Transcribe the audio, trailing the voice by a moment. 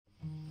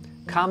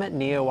Comet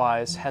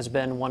Neowise has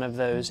been one of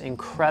those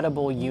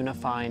incredible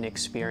unifying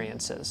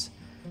experiences.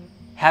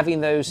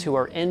 Having those who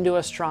are into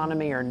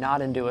astronomy or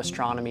not into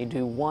astronomy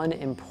do one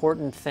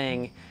important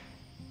thing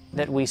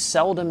that we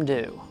seldom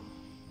do: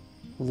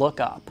 look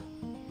up.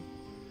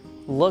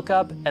 Look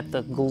up at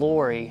the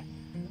glory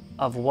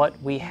of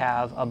what we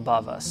have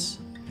above us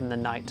in the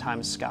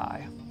nighttime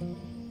sky.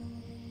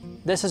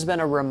 This has been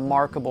a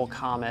remarkable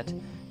comet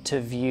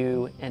to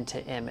view and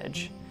to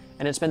image,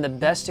 and it's been the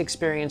best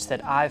experience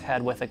that I've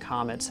had with a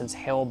comet since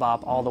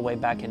Hale-Bopp all the way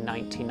back in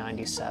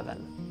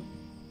 1997.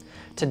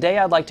 Today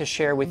I'd like to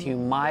share with you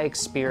my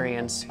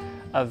experience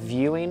of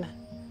viewing,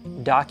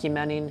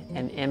 documenting,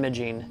 and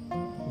imaging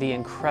the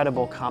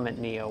incredible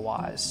Comet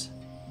Neowise.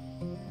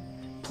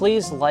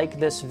 Please like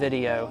this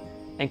video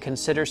and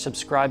consider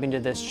subscribing to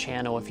this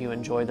channel if you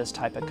enjoy this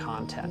type of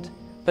content.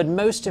 But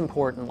most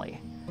importantly,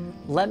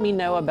 let me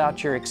know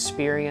about your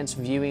experience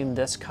viewing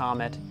this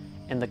comet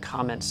in the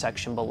comment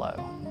section below.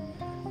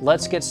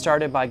 Let's get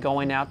started by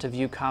going out to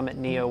view Comet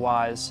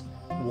Neowise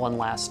one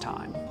last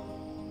time.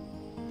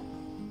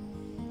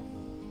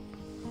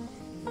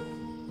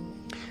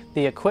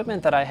 The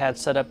equipment that I had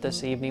set up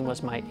this evening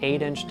was my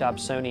 8-inch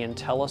Dobsonian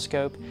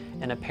telescope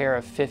and a pair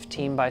of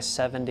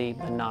 15x70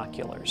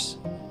 binoculars.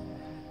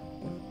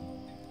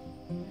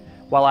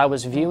 While I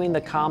was viewing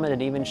the comet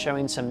and even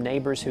showing some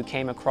neighbors who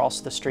came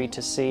across the street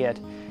to see it,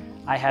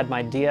 I had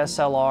my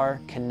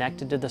DSLR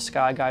connected to the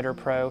SkyGuider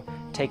Pro,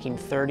 taking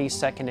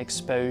 30-second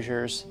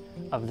exposures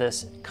of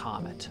this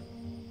comet.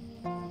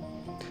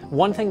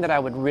 One thing that I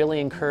would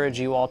really encourage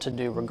you all to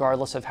do,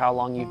 regardless of how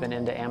long you've been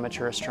into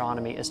amateur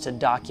astronomy, is to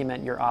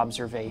document your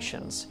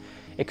observations.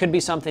 It could be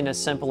something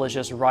as simple as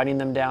just writing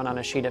them down on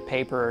a sheet of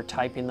paper or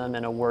typing them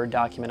in a Word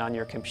document on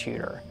your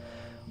computer.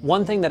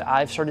 One thing that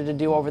I've started to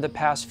do over the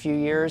past few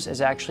years is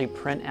actually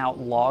print out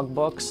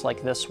logbooks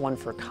like this one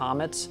for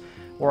comets,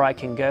 where I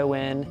can go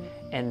in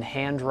and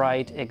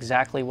handwrite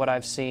exactly what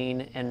I've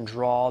seen and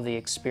draw the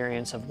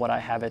experience of what I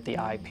have at the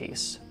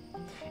eyepiece.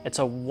 It's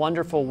a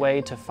wonderful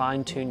way to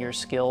fine-tune your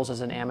skills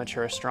as an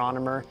amateur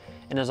astronomer,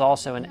 and is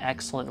also an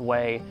excellent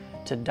way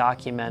to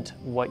document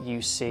what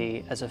you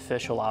see as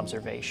official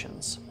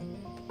observations.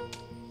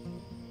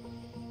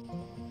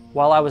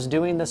 While I was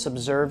doing this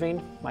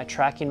observing, my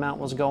tracking mount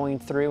was going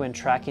through and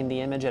tracking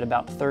the image at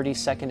about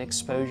 30-second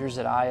exposures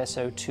at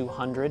ISO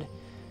 200.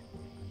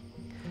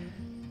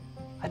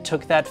 I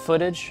took that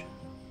footage,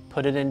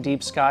 put it in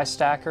Deep Sky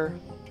Stacker,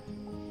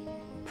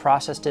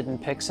 processed it in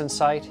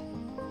PixInsight,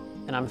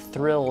 and I'm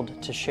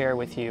thrilled to share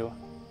with you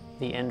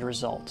the end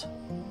result.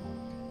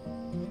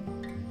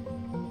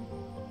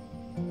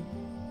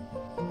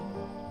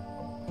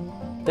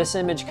 This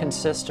image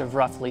consists of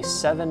roughly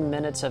 7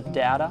 minutes of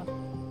data,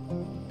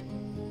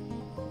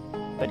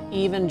 but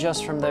even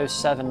just from those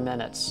 7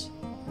 minutes,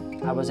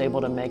 I was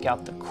able to make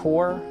out the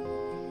core,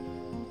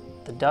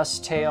 the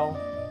dust tail,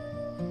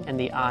 and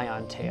the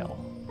ion tail,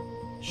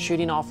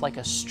 shooting off like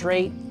a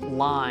straight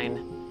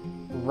line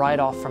right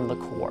off from the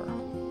core.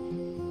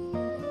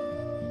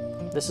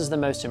 This is the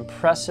most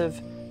impressive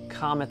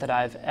comet that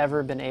I've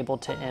ever been able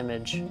to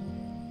image,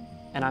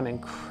 and I'm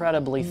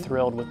incredibly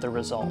thrilled with the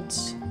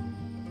results.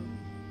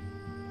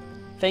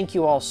 Thank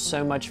you all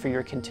so much for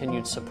your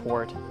continued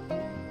support,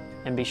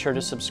 and be sure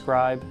to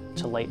subscribe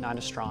to Late Night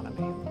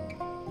Astronomy.